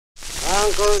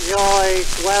Uncle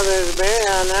Joyce Weathersby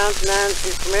announced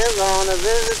Nancy Smith on a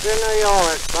visit to New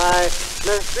York by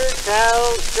Mr.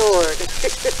 Cal Stewart.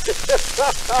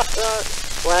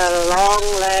 Well, long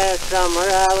last summer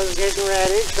I was getting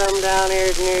ready to come down here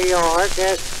to New York,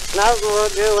 and nothing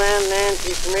would do Aunt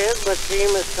Nancy Smith but she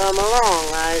must come along.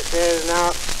 I says,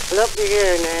 now, looky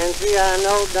here, Nancy, I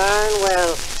know darn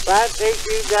well if I take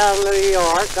you down to New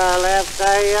York, I'll have to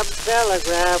tie up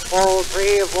telegraph pole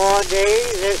 3 or 4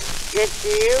 days and get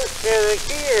you used to the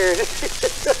gears.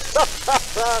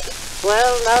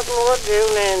 Well, nothing would do,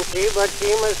 Nancy, but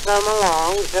she must come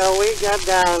along. So we got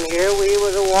down here. We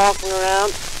was walking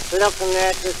around looking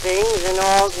at the things, and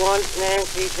all at once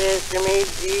Nancy says to me,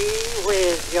 gee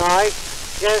whiz, Joyce,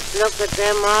 just look at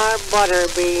them our butter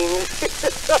beans.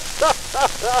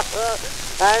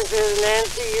 I says,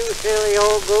 Nancy, you silly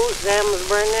old goose, them's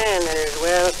bananas.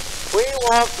 Well, we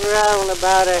walked around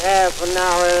about a half an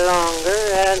hour longer,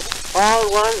 and all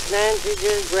at once Nancy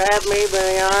just grabbed me by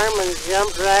the arm and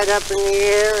jumped right up in the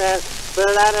air and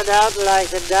blotted out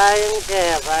like a dying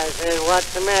calf. I said,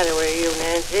 what's the matter with you,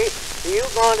 Nancy? You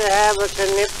going to have a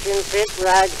conniption fit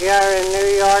right here in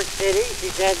New York City?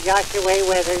 She said, Joshua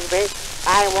Weathersby,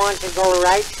 I want to go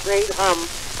right straight home.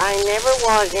 I never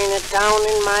was in a town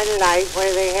in my life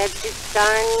where they had such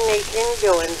darnation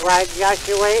doings. Why,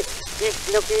 Joshua,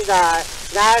 just looky there.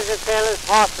 There's a fella's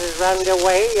horses runned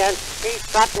away, and he's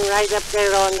trotting right up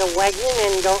there on the wagon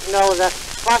and don't know the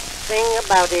first thing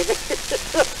about it.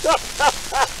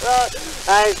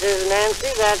 I says,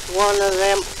 Nancy, that's one of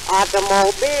them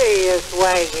automobilious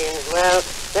wagons. Well,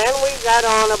 then we got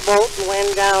on a boat and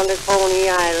went down to Coney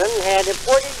Island, had a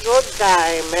pretty good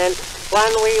time, and when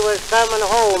we was coming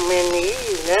home in the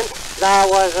evening, there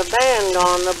was a band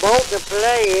on the boat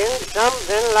playing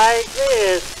something like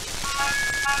this.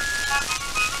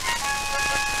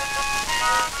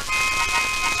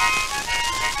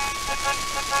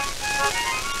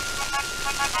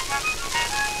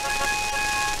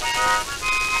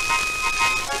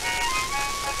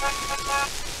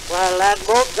 Well, that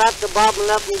boat got to bobbing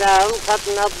up and down,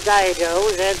 cutting up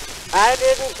didos, and I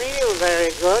didn't feel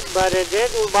very good, but it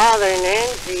didn't bother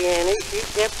Nancy any. She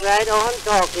kept right on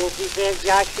talking. She said,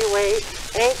 Joshua,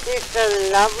 ain't this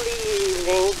a lovely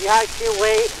evening,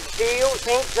 Joshua? Do you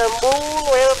think the moon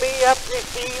will be up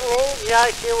this evening,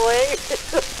 Joshua?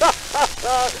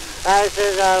 I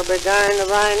says, I'll be darned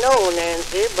if I know,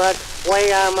 Nancy, but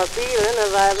way I'm a-feeling,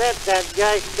 if I let that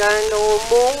gosh darned old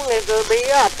moon, it'll be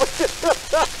up.